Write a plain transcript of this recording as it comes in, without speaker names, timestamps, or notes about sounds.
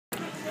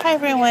Hi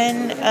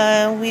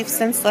everyone. We've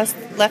since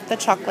left the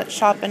chocolate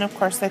shop, and of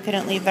course, I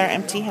couldn't leave there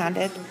empty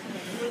handed.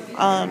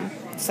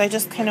 So I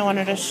just kind of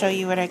wanted to show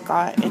you what I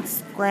got.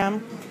 It's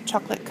graham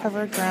chocolate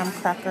covered graham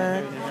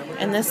cracker,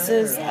 and this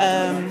is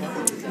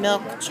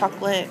milk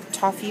chocolate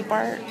toffee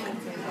bark.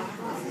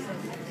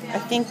 I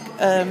think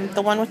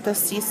the one with the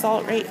sea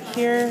salt right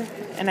here,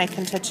 and I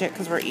can touch it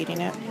because we're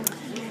eating it,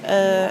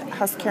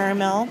 has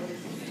caramel.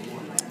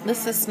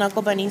 This is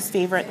Snuggle Bunny's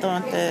favorite, the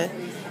one with the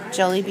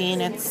jelly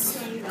bean.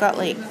 It's got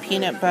like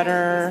peanut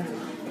butter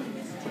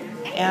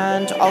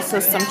and also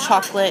some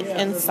chocolate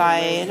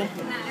inside.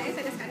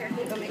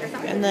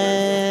 And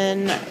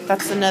then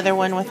that's another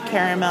one with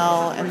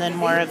caramel, and then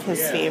more of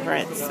his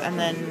favorites, and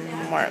then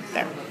more up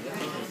there.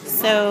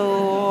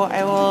 So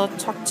I will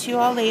talk to you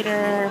all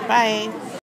later. Bye.